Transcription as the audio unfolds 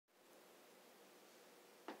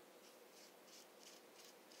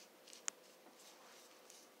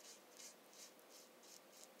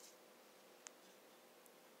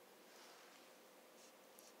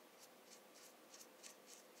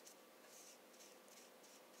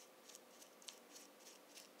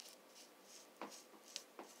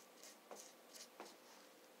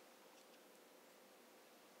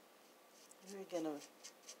I'm going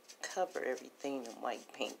to cover everything in white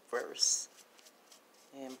paint first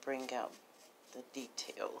and bring out the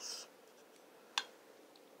details.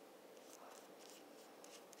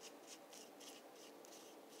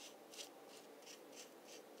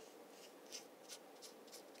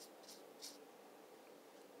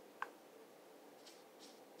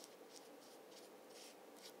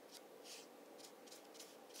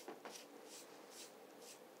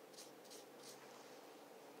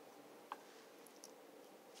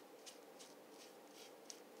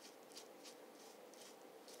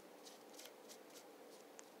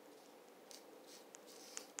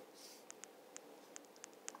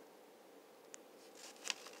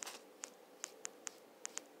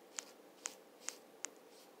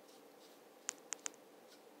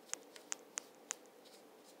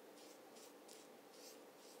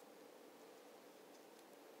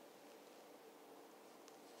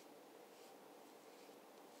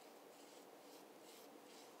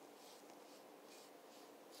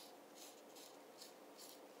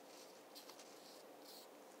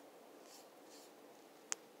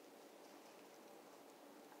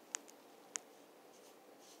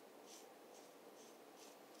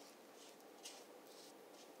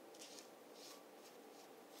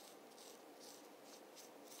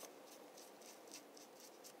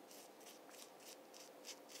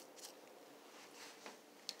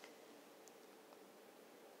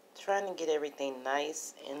 Trying to get everything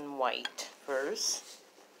nice and white first.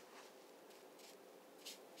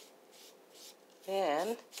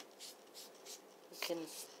 And we can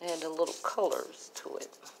add a little colors to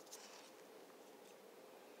it.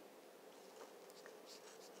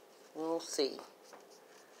 We'll see.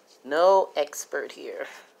 No expert here.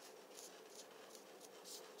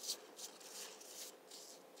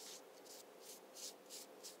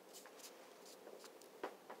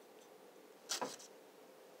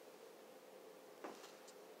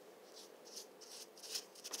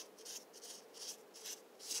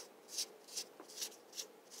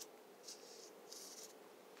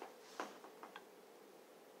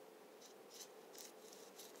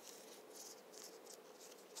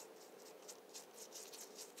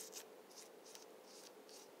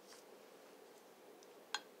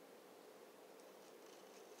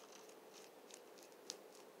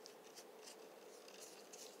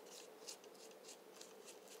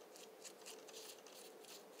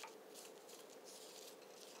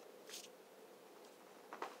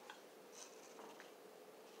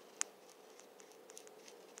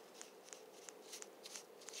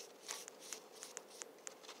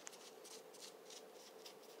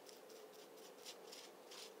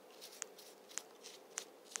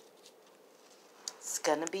 It's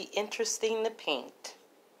gonna be interesting to paint.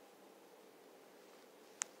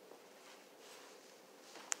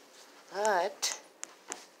 But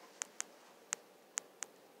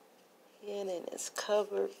getting this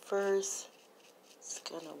covered first, it's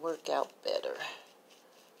gonna work out better.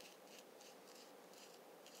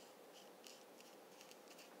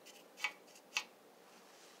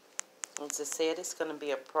 As I said, it's gonna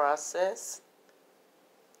be a process.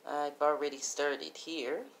 I've already started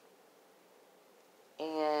here.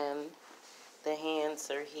 And the hands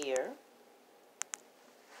are here.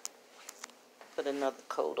 Put another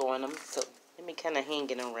coat on them. So let me kind of hang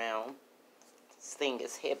it around. This thing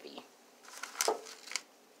is heavy.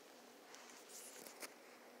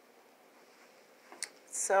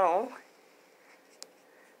 So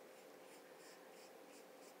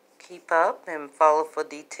keep up and follow for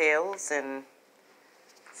details and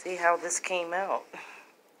see how this came out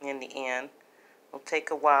in the end. It'll take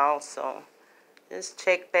a while, so just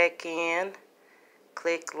check back in,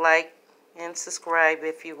 click like and subscribe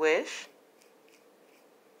if you wish,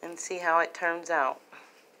 and see how it turns out.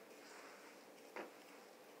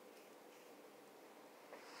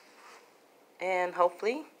 And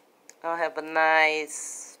hopefully I'll have a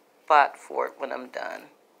nice spot for it when I'm done.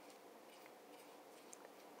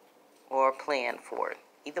 Or plan for it.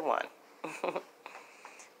 Either one.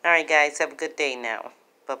 Alright guys, have a good day now.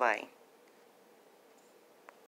 Bye-bye.